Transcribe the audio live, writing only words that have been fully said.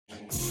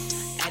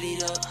add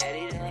it up,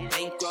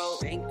 bankroll,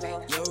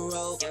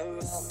 euro,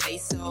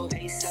 peso,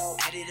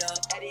 add it up.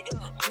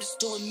 I'm just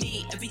doing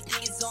me,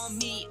 everything is on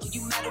me,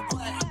 you matter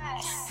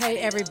what. Hey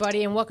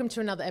everybody, and welcome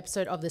to another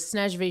episode of the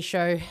Snaj V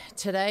Show.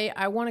 Today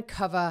I want to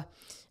cover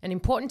an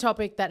important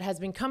topic that has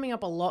been coming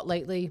up a lot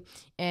lately,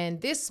 and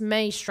this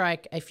may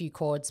strike a few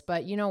chords,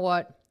 but you know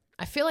what?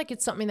 I feel like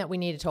it's something that we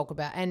need to talk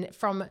about. And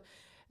from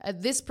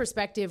this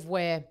perspective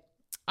where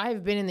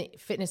I've been in the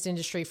fitness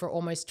industry for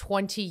almost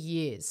 20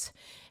 years,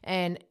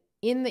 and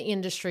in the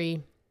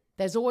industry,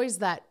 there's always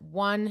that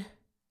one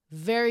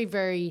very,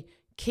 very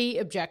key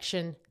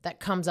objection that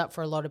comes up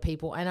for a lot of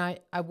people. And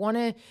I want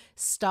to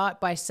start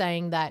by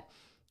saying that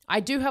I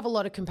do have a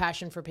lot of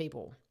compassion for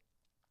people.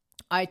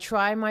 I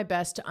try my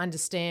best to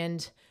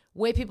understand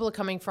where people are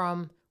coming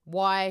from,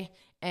 why,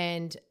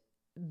 and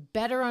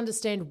better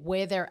understand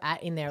where they're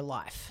at in their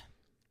life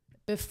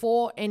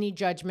before any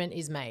judgment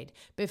is made,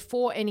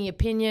 before any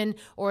opinion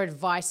or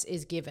advice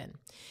is given.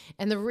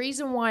 And the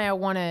reason why I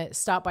want to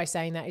start by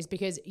saying that is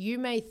because you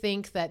may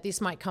think that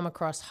this might come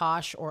across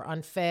harsh or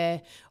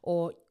unfair,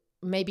 or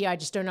maybe I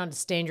just don't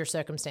understand your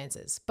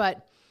circumstances.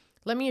 But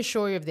let me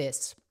assure you of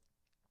this.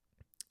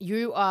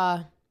 You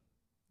are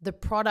the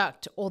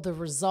product or the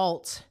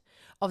result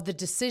of the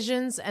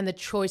decisions and the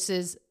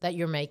choices that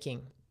you're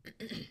making.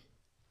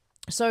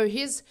 So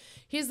here's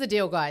the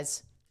deal,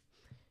 guys.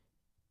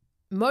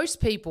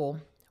 Most people,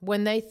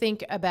 when they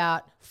think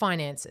about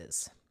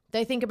finances,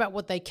 they think about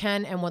what they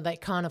can and what they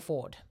can't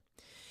afford.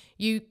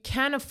 You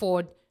can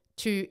afford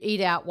to eat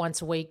out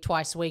once a week,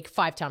 twice a week,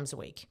 5 times a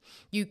week.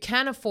 You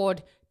can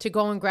afford to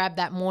go and grab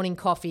that morning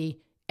coffee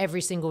every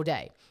single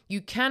day.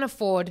 You can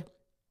afford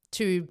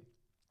to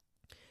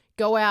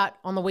go out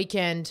on the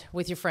weekend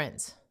with your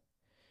friends.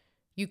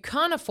 You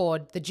can't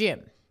afford the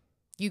gym.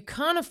 You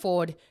can't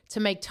afford to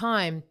make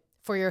time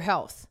for your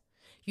health.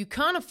 You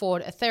can't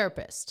afford a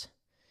therapist.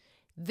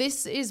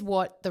 This is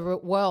what the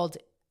world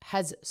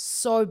has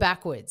so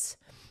backwards.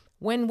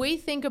 When we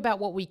think about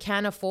what we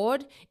can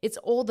afford, it's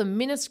all the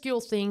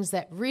minuscule things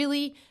that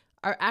really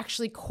are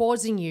actually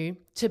causing you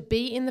to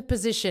be in the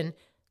position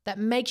that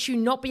makes you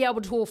not be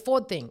able to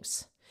afford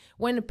things.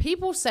 When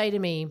people say to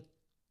me,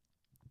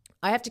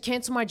 I have to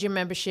cancel my gym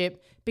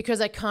membership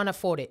because I can't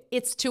afford it.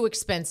 It's too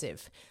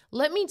expensive.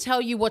 Let me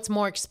tell you what's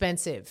more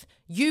expensive.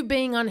 You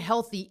being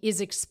unhealthy is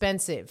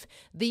expensive.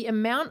 The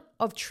amount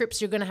of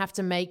trips you're going to have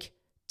to make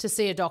to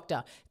see a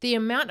doctor, the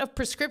amount of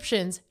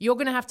prescriptions you're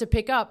going to have to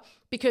pick up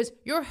because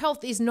your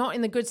health is not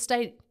in the good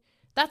state.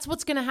 That's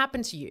what's going to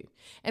happen to you.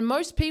 And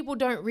most people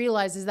don't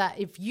realize is that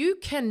if you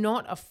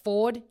cannot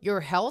afford your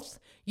health,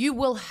 you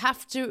will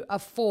have to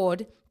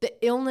afford the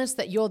illness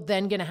that you're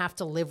then going to have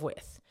to live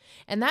with.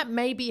 And that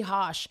may be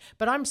harsh,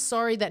 but I'm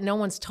sorry that no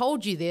one's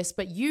told you this,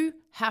 but you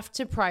have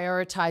to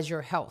prioritize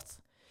your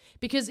health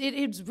because it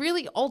is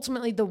really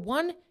ultimately the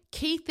one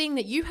key thing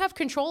that you have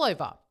control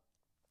over.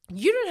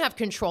 You don't have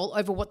control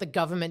over what the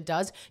government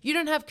does. You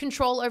don't have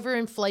control over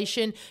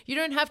inflation. You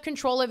don't have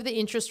control over the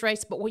interest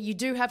rates, but what you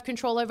do have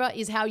control over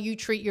is how you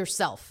treat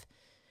yourself,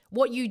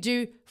 what you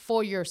do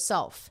for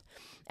yourself.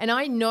 And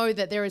I know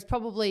that there is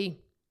probably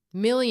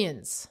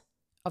millions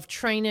of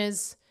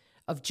trainers,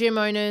 of gym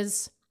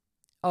owners,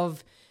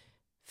 of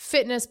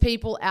fitness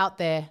people out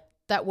there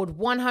that would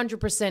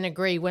 100%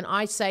 agree when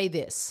I say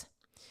this.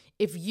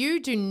 If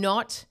you do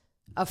not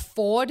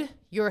afford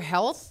your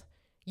health,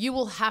 you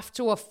will have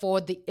to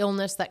afford the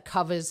illness that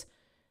covers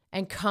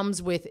and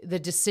comes with the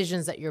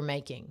decisions that you're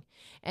making.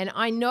 And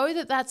I know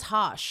that that's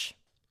harsh.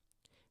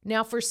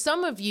 Now, for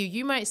some of you,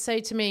 you might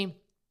say to me,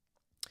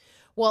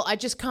 well, I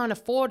just can't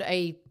afford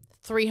a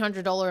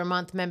 $300 a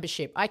month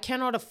membership. I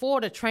cannot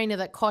afford a trainer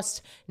that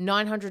costs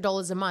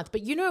 $900 a month.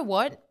 But you know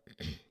what?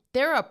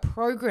 There are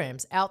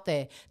programs out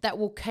there that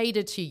will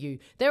cater to you.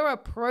 There are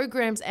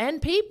programs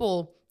and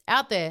people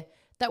out there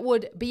that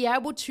would be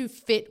able to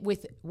fit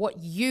with what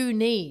you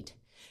need.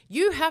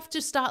 You have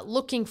to start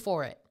looking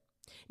for it.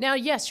 Now,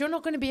 yes, you're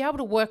not going to be able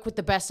to work with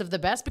the best of the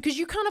best because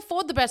you can't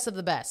afford the best of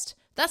the best.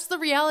 That's the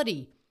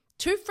reality.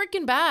 Too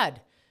freaking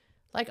bad.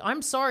 Like,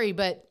 I'm sorry,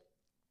 but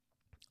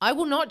I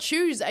will not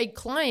choose a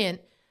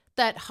client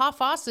that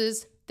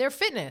half-asses their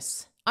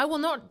fitness. I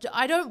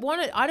don't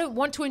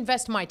want to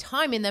invest my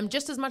time in them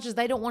just as much as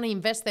they don't want to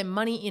invest their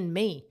money in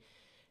me.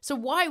 So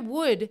why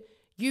would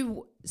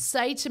you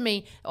say to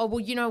me, oh, well,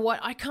 you know what?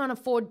 I can't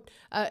afford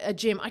a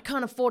gym. I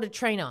can't afford a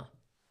trainer.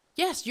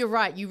 Yes, you're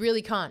right. You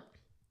really can't.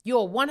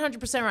 You're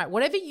 100% right.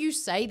 Whatever you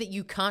say that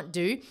you can't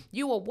do,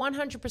 you are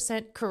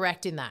 100%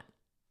 correct in that.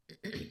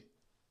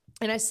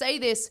 And I say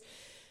this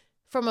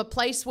from a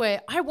place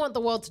where I want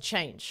the world to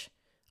change.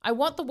 I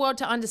want the world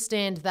to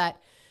understand that,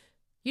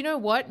 you know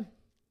what?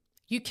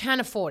 You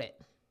can afford it.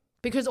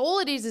 Because all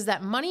it is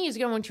that money is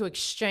going to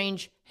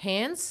exchange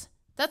hands.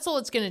 That's all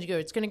it's going to do.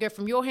 It's going to go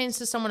from your hands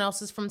to someone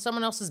else's, from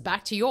someone else's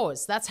back to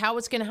yours. That's how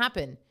it's going to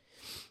happen.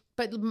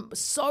 But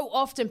so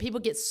often people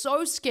get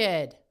so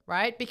scared,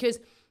 right? Because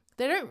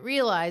they don't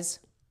realize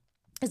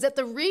is that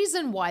the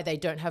reason why they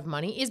don't have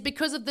money is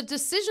because of the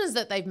decisions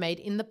that they've made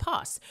in the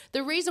past.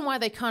 The reason why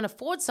they can't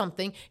afford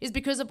something is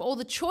because of all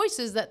the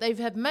choices that they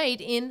have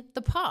made in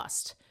the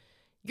past.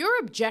 Your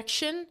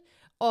objection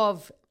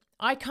of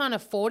I can't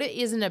afford it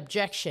is an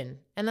objection.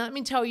 And let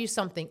me tell you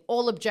something,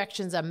 all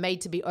objections are made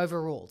to be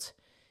overruled.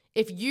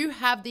 If you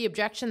have the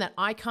objection that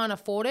I can't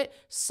afford it,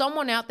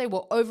 someone out there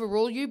will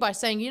overrule you by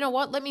saying, you know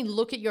what, let me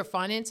look at your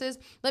finances.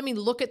 Let me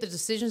look at the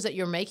decisions that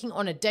you're making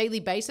on a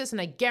daily basis.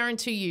 And I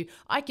guarantee you,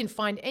 I can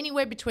find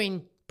anywhere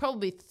between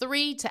probably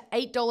 $3 to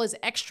 $8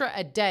 extra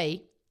a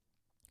day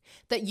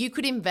that you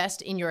could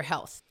invest in your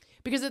health.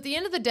 Because at the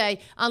end of the day,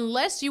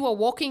 unless you are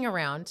walking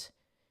around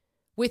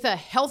with a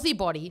healthy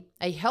body,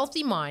 a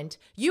healthy mind,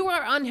 you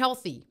are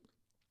unhealthy.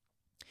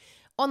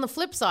 On the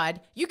flip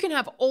side, you can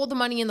have all the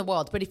money in the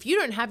world, but if you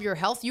don't have your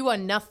health, you are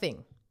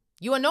nothing.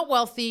 You are not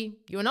wealthy.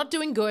 You are not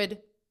doing good.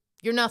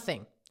 You're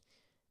nothing.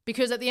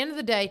 Because at the end of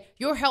the day,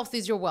 your health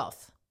is your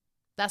wealth.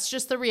 That's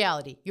just the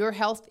reality. Your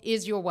health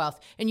is your wealth.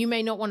 And you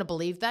may not want to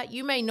believe that.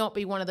 You may not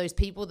be one of those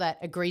people that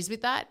agrees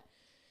with that.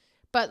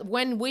 But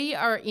when we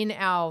are in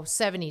our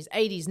 70s,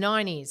 80s,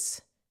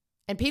 90s,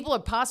 and people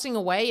are passing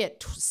away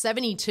at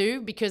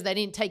 72 because they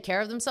didn't take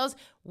care of themselves,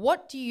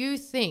 what do you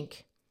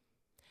think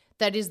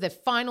that is the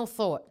final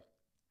thought?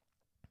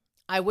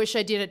 I wish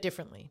I did it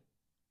differently.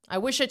 I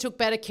wish I took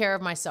better care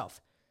of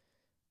myself.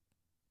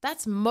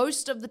 That's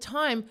most of the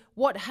time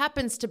what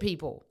happens to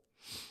people.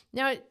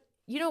 Now,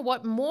 you know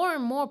what? More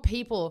and more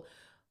people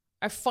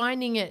are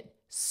finding it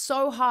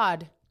so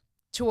hard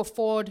to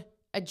afford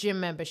a gym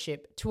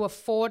membership, to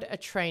afford a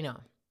trainer.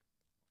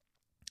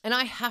 And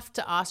I have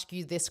to ask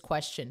you this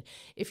question.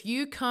 If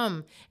you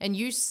come and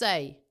you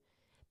say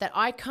that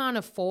I can't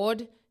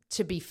afford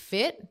to be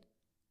fit,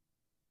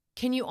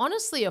 can you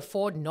honestly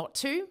afford not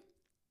to?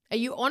 Are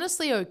you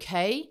honestly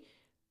okay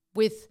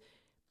with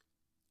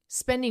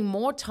spending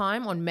more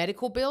time on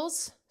medical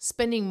bills,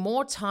 spending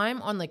more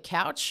time on the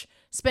couch,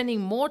 spending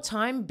more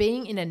time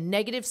being in a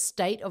negative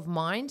state of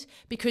mind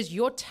because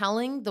you're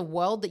telling the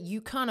world that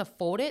you can't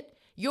afford it?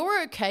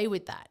 You're okay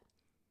with that.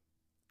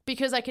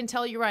 Because I can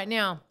tell you right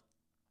now,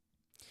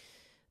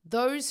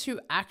 those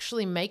who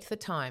actually make the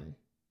time,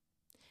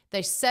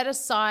 they set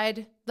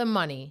aside the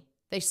money,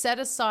 they set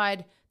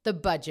aside the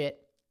budget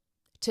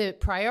to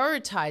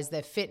prioritize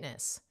their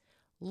fitness.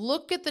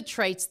 Look at the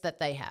traits that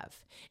they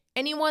have.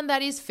 Anyone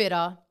that is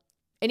fitter,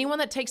 anyone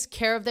that takes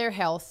care of their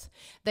health,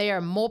 they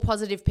are more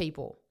positive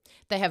people.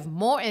 They have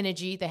more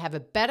energy, they have a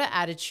better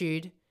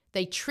attitude,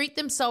 they treat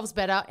themselves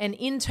better, and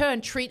in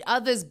turn treat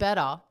others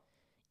better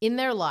in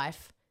their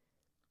life.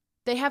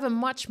 They have a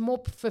much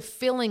more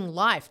fulfilling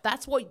life.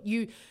 That's what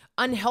you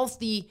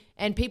unhealthy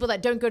and people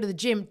that don't go to the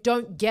gym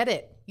don't get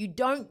it. You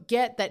don't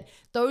get that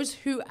those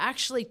who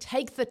actually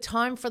take the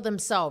time for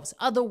themselves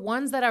are the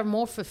ones that are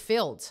more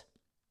fulfilled.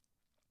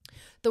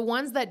 The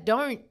ones that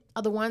don't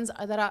are the ones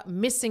that are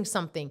missing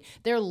something.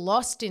 They're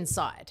lost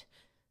inside.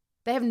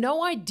 They have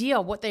no idea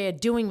what they are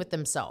doing with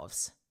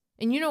themselves.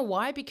 And you know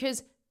why?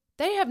 Because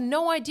they have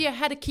no idea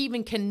how to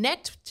even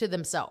connect to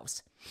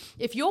themselves.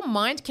 If your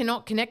mind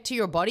cannot connect to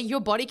your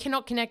body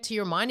cannot connect to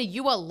your mind, and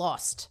you are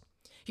lost.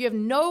 You have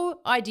no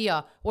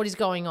idea what is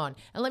going on.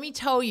 And let me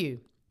tell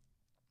you,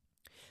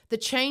 the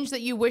change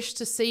that you wish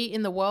to see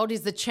in the world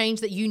is the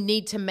change that you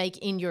need to make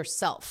in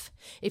yourself.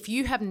 If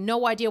you have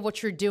no idea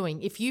what you're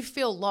doing, if you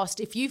feel lost,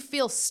 if you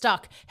feel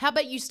stuck, how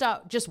about you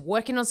start just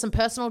working on some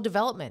personal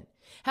development?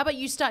 How about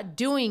you start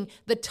doing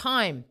the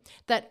time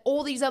that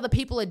all these other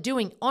people are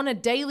doing on a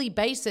daily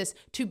basis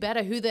to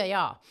better who they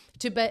are,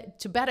 to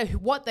better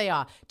what they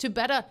are, to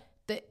better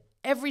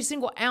every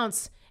single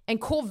ounce and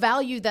core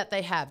value that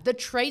they have, the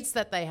traits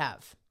that they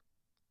have.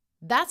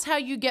 That's how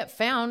you get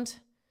found.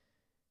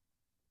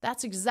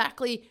 That's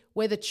exactly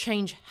where the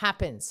change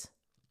happens.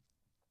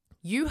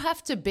 You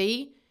have to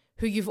be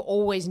who you've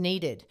always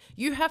needed.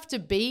 You have to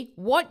be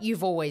what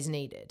you've always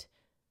needed.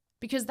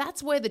 Because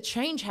that's where the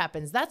change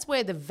happens. That's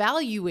where the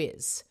value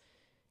is.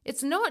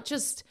 It's not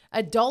just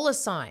a dollar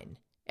sign.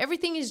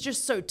 Everything is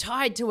just so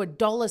tied to a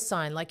dollar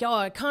sign. Like, oh,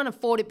 I can't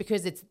afford it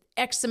because it's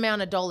X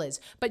amount of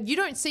dollars. But you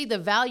don't see the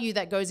value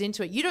that goes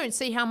into it. You don't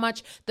see how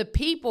much the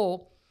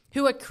people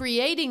who are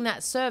creating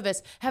that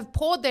service have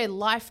poured their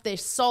life, their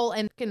soul,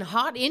 and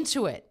heart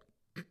into it.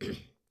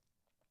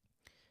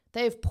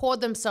 They have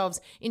poured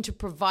themselves into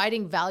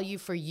providing value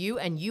for you,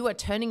 and you are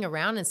turning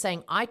around and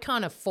saying, I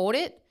can't afford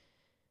it.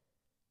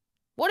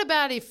 What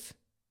about if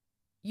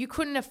you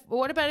couldn't?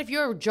 What about if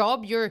your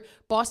job, your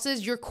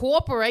bosses, your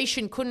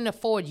corporation couldn't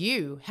afford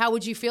you? How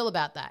would you feel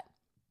about that?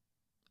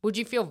 Would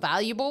you feel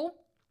valuable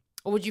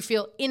or would you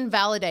feel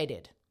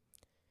invalidated?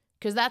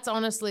 Because that's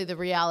honestly the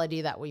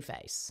reality that we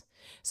face.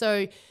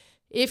 So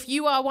if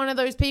you are one of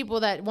those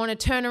people that want to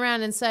turn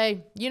around and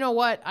say, you know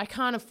what, I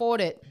can't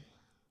afford it,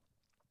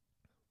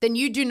 then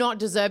you do not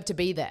deserve to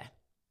be there.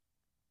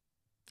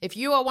 If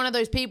you are one of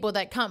those people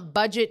that can't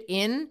budget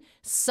in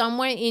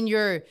somewhere in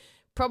your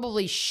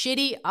probably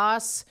shitty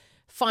ass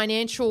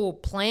financial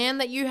plan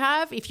that you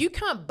have, if you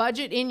can't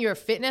budget in your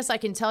fitness, I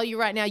can tell you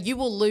right now, you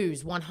will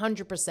lose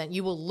 100%.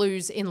 You will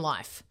lose in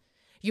life.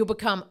 You'll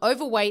become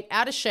overweight,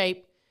 out of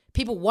shape.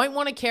 People won't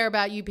want to care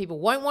about you. People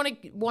won't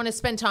want to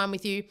spend time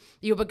with you.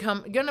 You're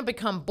going to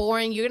become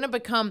boring. You're going to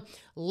become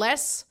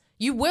less.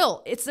 You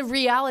will. It's the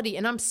reality.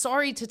 And I'm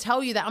sorry to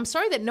tell you that. I'm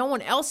sorry that no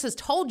one else has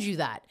told you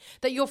that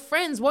your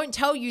friends won't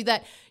tell you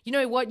that, you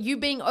know what, you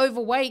being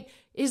overweight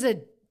is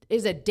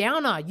a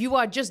downer. You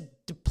are just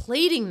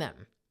depleting them.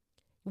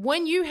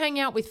 When you hang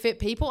out with fit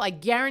people, I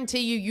guarantee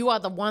you are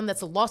the one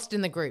that's lost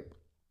in the group.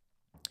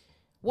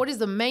 What is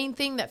the main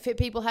thing that fit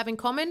people have in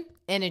common?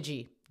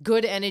 Energy.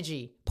 Good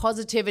energy,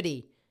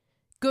 positivity,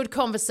 good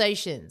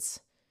conversations.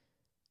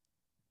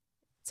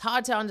 It's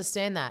hard to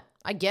understand that.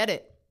 I get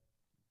it.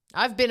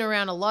 I've been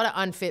around a lot of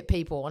unfit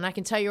people, and I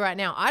can tell you right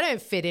now, I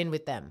don't fit in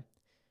with them.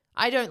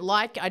 I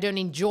don't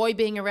enjoy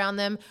being around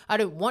them. I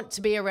don't want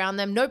to be around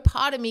them. No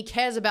part of me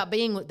cares about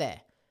being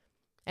there.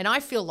 And I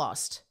feel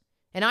lost.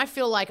 And I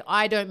feel like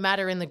I don't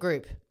matter in the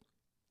group.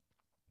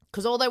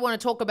 Because all they want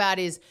to talk about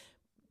is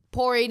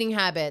poor eating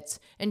habits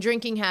and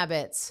drinking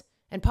habits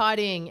and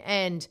partying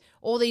and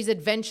all these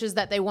adventures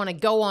that they want to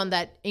go on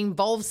that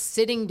involves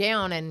sitting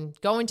down and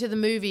going to the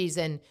movies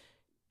and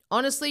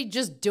honestly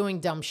just doing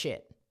dumb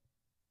shit.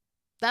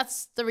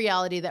 That's the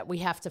reality that we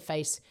have to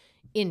face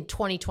in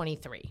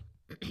 2023.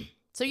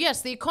 So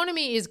yes, the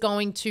economy is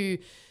going to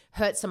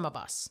hurt some of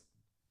us.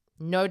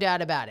 No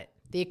doubt about it.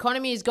 The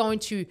economy is going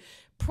to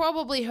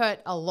probably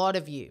hurt a lot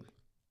of you.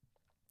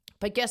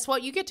 But guess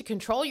what? You get to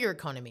control your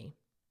economy.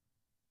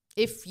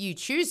 If you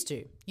choose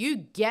to, you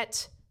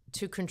get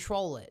to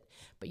control it,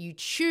 but you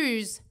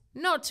choose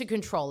not to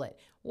control it.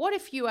 What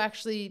if you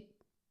actually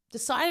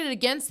decided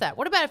against that?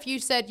 What about if you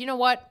said, you know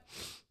what?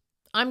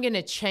 I'm going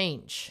to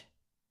change.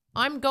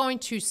 I'm going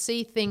to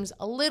see things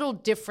a little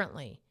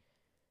differently.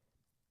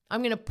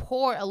 I'm going to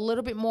pour a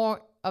little bit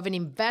more of an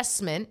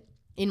investment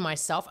in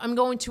myself. I'm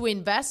going to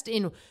invest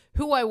in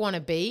who I want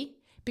to be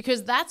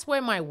because that's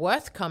where my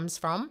worth comes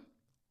from.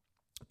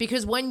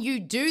 Because when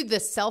you do the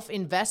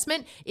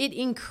self-investment, it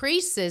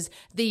increases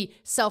the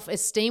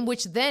self-esteem,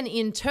 which then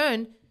in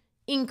turn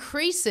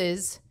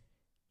increases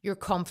your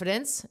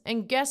confidence.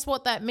 And guess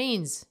what that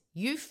means?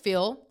 You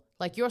feel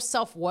like your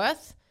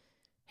self-worth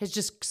has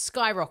just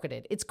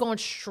skyrocketed. It's gone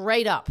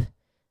straight up.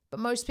 But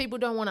most people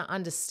don't want to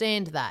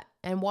understand that.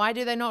 And why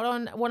do they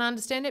not want to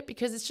understand it?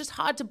 Because it's just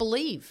hard to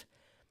believe.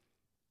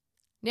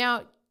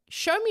 Now,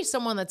 show me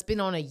someone that's been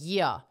on a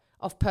year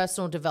of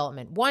personal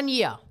development, 1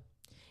 year.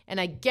 And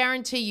I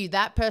guarantee you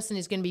that person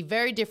is going to be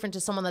very different to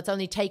someone that's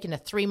only taken a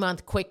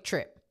 3-month quick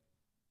trip.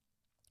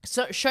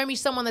 So show me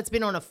someone that's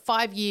been on a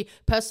 5-year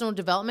personal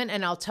development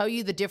and I'll tell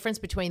you the difference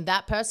between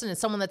that person and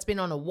someone that's been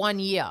on a 1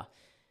 year.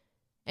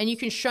 And you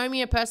can show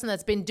me a person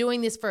that's been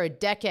doing this for a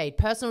decade,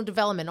 personal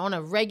development on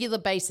a regular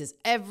basis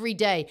every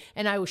day,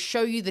 and I will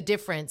show you the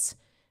difference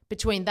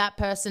between that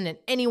person and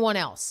anyone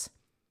else.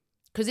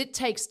 Because it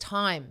takes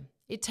time.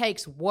 It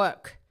takes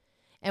work.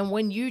 And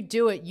when you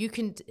do it, you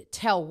can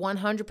tell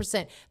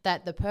 100%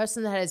 that the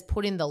person that has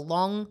put in the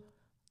long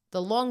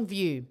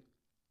view,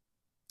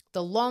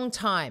 the long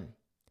time,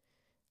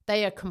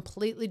 they are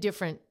completely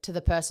different to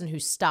the person who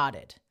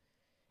started.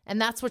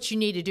 And that's what you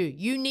need to do.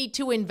 You need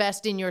to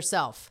invest in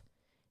yourself.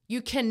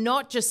 You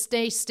cannot just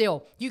stay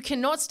still. You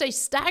cannot stay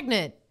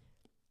stagnant.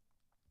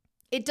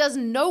 It does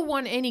no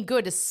one any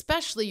good,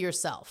 especially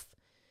yourself.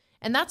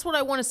 And that's what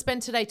I want to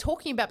spend today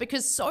talking about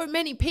because so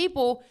many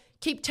people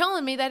keep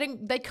telling me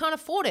they can't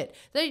afford it.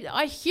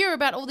 I hear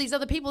about all these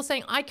other people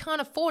saying, I can't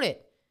afford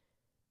it.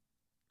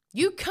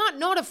 You can't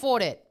not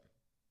afford it.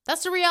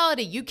 That's the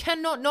reality. You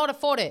cannot not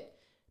afford it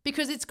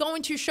because it's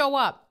going to show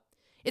up.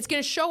 It's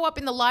going to show up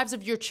in the lives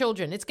of your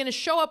children. It's going to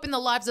show up in the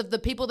lives of the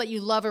people that you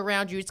love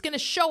around you. It's going to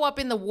show up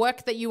in the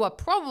work that you are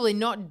probably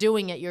not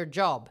doing at your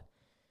job.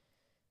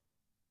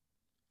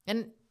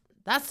 And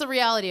that's the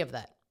reality of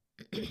that.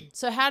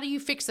 So how do you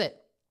fix it?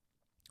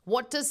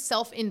 What does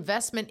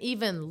self-investment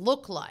even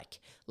look like?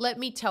 Let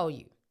me tell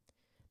you.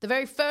 The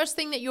very first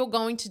thing that you're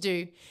going to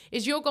do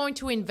is you're going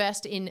to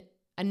invest in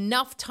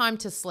enough time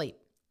to sleep.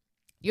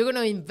 You're going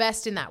to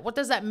invest in that. What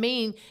does that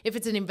mean if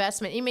it's an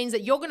investment? It means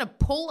that you're going to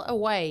pull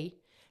away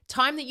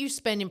time that you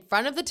spend in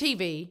front of the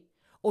TV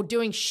or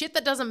doing shit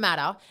that doesn't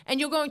matter, and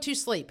you're going to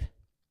sleep.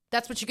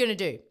 That's what you're going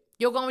to do.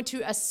 You're going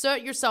to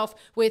assert yourself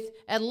with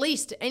at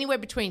least anywhere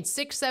between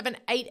 6, 7,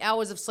 8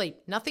 hours of sleep.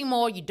 Nothing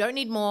more. You don't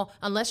need more.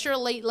 Unless you're an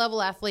elite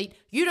level athlete,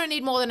 you don't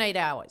need more than 8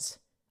 hours.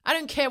 I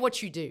don't care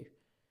what you do.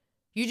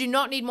 You do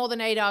not need more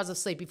than 8 hours of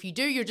sleep. If you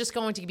do, you're just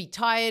going to be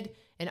tired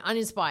and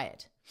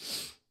uninspired.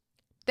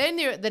 Then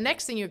the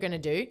next thing you're going to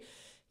do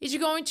is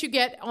you're going to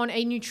get on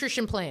a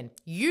nutrition plan.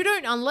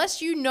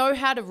 Unless you know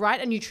how to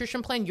write a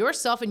nutrition plan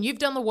yourself and you've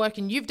done the work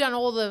and you've done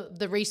all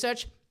the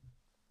research,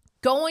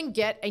 go and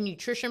get a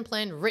nutrition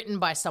plan written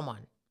by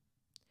someone.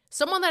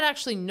 Someone that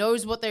actually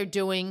knows what they're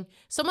doing,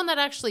 someone that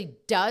actually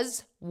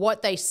does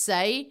what they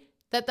say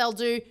that they'll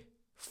do.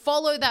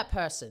 Follow that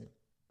person.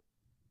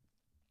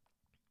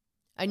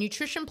 A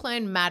nutrition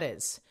plan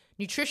matters.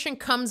 Nutrition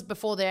comes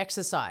before the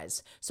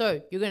exercise.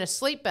 So you're going to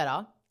sleep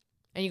better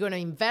and you're going to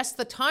invest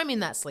the time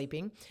in that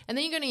sleeping, and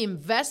then you're going to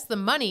invest the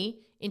money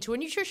into a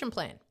nutrition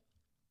plan.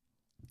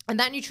 And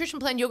that nutrition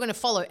plan you're going to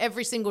follow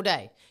every single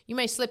day. You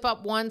may slip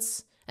up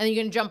once and then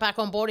you're going to jump back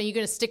on board and you're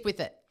going to stick with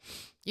it.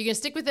 You're going to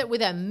stick with it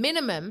with a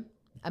minimum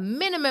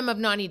of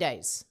 90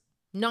 days.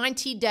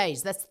 90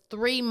 days, that's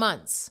 3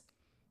 months.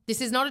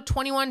 This is not a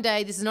 21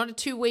 day. This is not a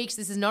 2 weeks.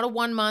 This is not a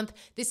 1 month.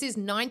 This is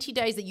 90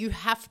 days that you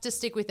have to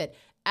stick with it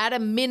at a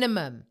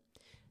minimum.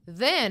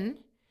 Then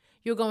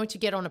you're going to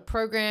get on a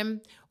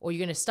program, or you're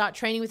going to start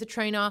training with a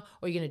trainer,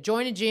 or you're going to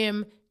join a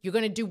gym. You're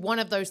going to do one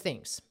of those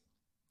things.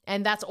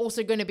 And that's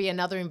also going to be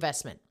another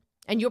investment.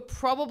 And you're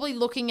probably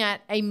looking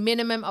at a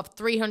minimum of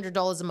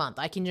 $300 a month.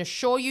 I can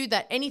assure you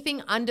that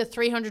anything under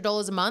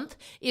 $300 a month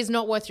is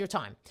not worth your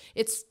time.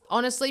 It's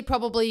honestly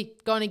probably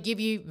going to give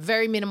you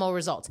very minimal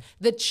results.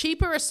 The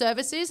cheaper a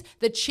service is,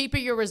 the cheaper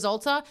your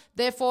results are.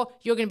 Therefore,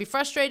 you're going to be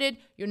frustrated.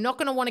 You're not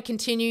going to want to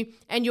continue,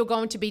 and you're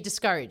going to be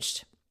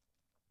discouraged.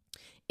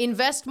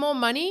 Invest more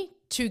money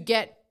to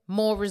get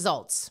more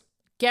results.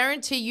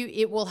 Guarantee you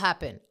it will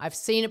happen. I've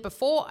seen it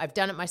before. I've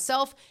done it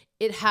myself.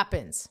 It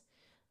happens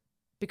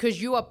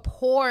because you are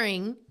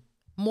pouring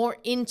more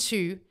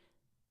into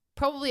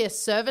probably a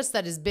service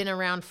that has been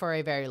around for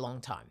a very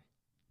long time.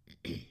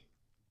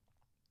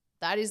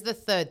 That is the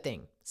third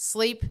thing: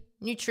 sleep,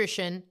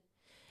 nutrition,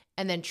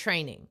 and then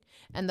training.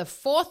 And the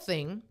fourth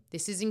thing,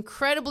 this is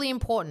incredibly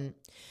important,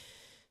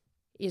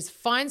 is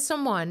find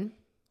someone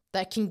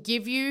that can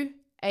give you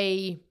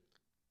a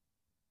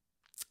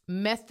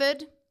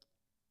method,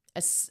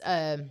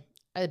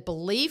 a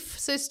belief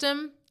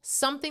system,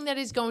 something that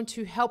is going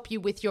to help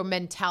you with your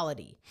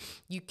mentality.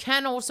 You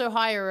can also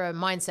hire a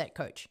mindset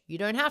coach. You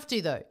don't have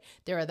to, though.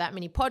 There are that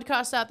many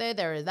podcasts out there.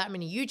 There are that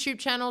many YouTube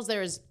channels.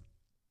 There is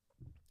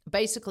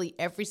basically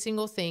every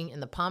single thing in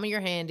the palm of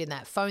your hand, in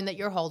that phone that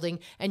you're holding,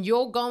 and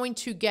you're going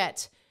to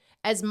get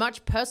as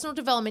much personal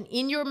development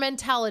in your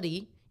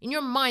mentality, in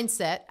your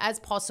mindset as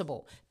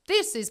possible.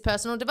 This is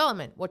personal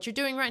development, what you're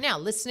doing right now,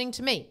 listening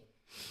to me.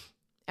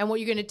 And what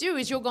you're going to do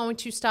is you're going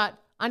to start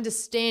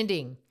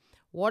understanding,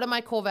 what are my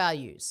core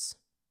values?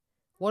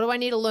 What do I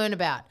need to learn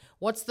about?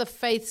 What's the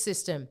faith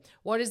system?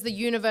 What is the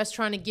universe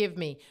trying to give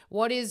me?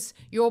 What is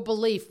your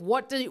belief?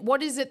 What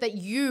is it that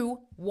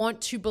you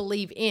want to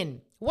believe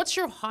in? What's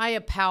your higher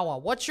power?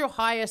 What's your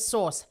higher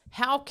source?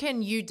 How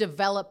can you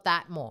develop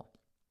that more?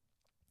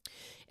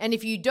 And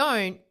if you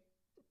don't,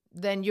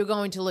 then you're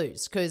going to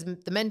lose, because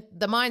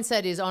the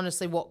mindset is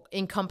honestly what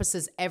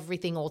encompasses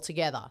everything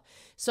altogether.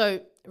 So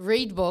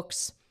read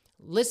books,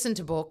 listen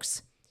to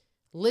books,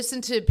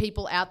 listen to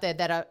people out there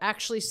that are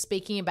actually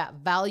speaking about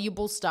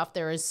valuable stuff.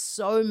 There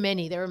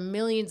are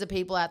millions of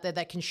people out there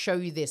that can show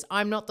you this.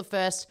 I'm not the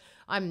first.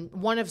 I'm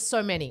one of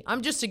so many.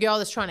 I'm just a girl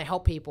that's trying to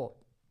help people.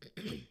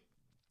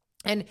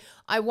 And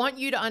I want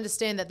you to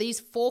understand that these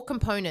 4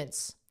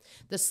 components,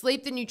 the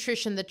sleep, the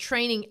nutrition, the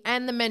training,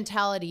 and the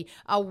mentality,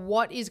 are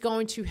what is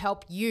going to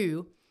help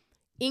you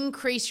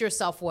increase your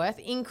self-worth,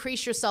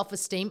 increase your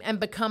self-esteem, and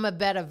become a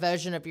better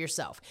version of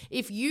yourself.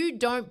 If you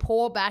don't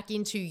pour back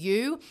into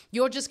you,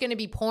 you're just going to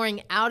be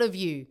pouring out of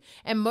you.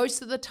 And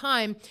most of the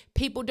time,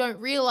 people don't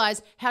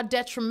realize how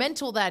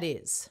detrimental that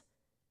is.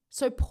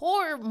 So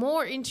pour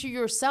more into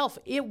yourself.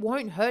 It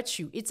won't hurt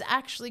you. It's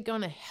actually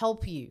going to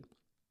help you.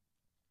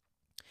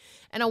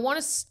 And I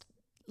want to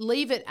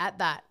leave it at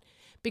that,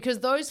 because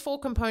those 4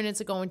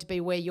 components are going to be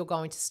where you're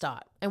going to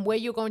start and where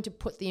you're going to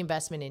put the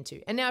investment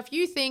into. And now if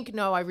you think,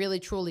 no, I really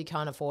truly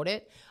can't afford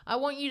it, I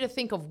want you to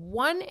think of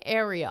one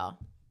area,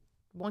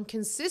 one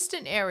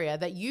consistent area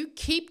that you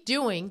keep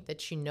doing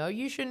that you know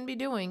you shouldn't be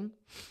doing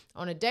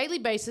on a daily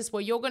basis,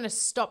 where you're going to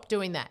stop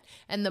doing that.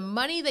 And the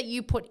money that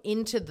you put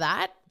into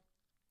that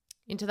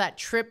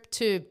trip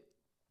to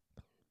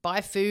buy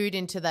food,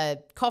 into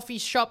the coffee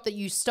shop that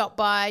you stop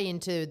by,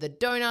 into the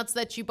donuts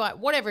that you buy,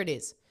 whatever it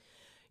is,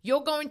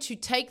 you're going to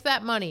take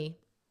that money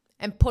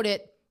and put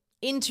it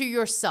into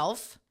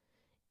yourself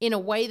in a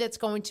way that's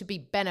going to be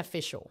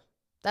beneficial.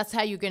 That's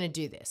how you're going to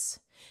do this.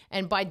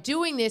 And by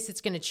doing this, it's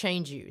going to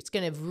change you. It's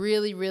going to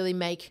really, really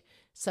make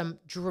some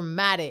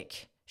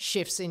dramatic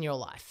shifts in your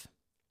life.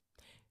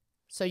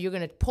 So you're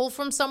going to pull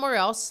from somewhere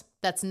else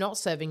that's not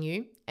serving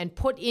you and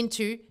put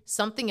into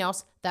something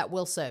else that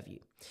will serve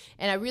you.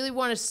 And I really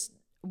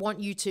want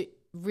you to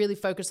really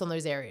focus on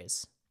those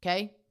areas,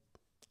 okay?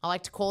 I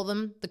like to call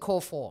them the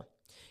core 4.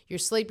 Your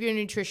sleep, your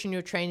nutrition,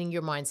 your training,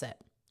 your mindset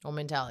or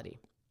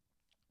mentality.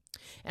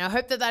 And I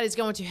hope that that is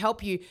going to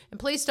help you. And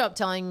please stop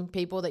telling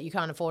people that you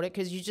can't afford it,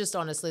 because you just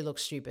honestly look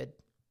stupid.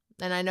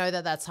 And I know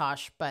that that's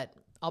harsh, but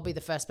I'll be the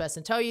first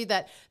person to tell you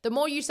that the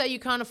more you say you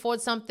can't afford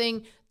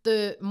something,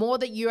 the more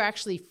that you're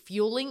actually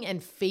fueling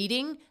and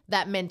feeding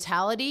that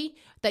mentality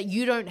that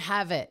you don't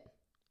have it.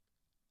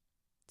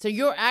 So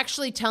you're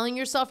actually telling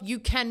yourself you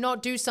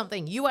cannot do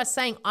something. You are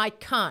saying, I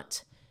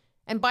can't.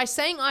 And by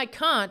saying I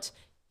can't,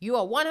 you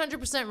are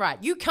 100%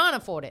 right. You can't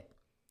afford it.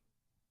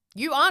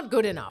 You aren't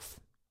good enough.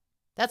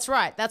 That's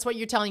right. That's what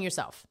you're telling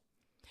yourself.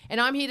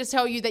 And I'm here to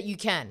tell you that you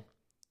can.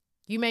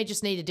 You may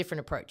just need a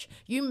different approach.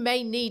 You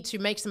may need to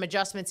make some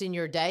adjustments in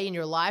your day, in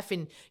your life,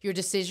 in your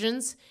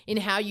decisions, in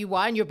how you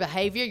are, in your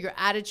behavior, your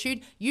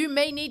attitude. You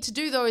may need to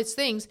do those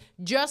things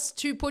just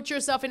to put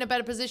yourself in a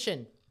better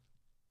position.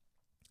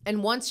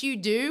 And once you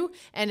do,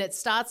 and it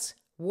starts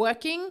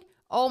working,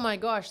 oh my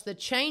gosh, the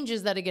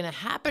changes that are going to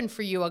happen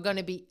for you are going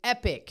to be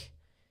epic.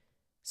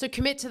 So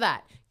commit to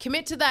that.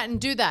 Commit to that and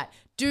do that.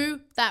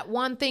 Do that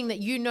one thing that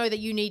you know that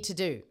you need to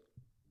do.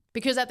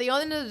 Because at the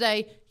end of the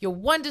day, you're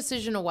one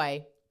decision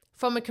away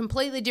from a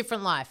completely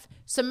different life.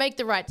 So make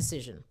the right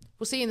decision.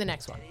 We'll see you in the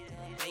next one.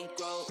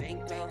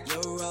 Bankroll,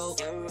 euro,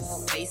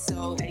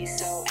 peso,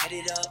 add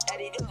it up.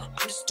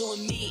 I'm just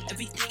doing me,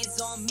 everything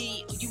is on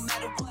me, no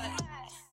matter what.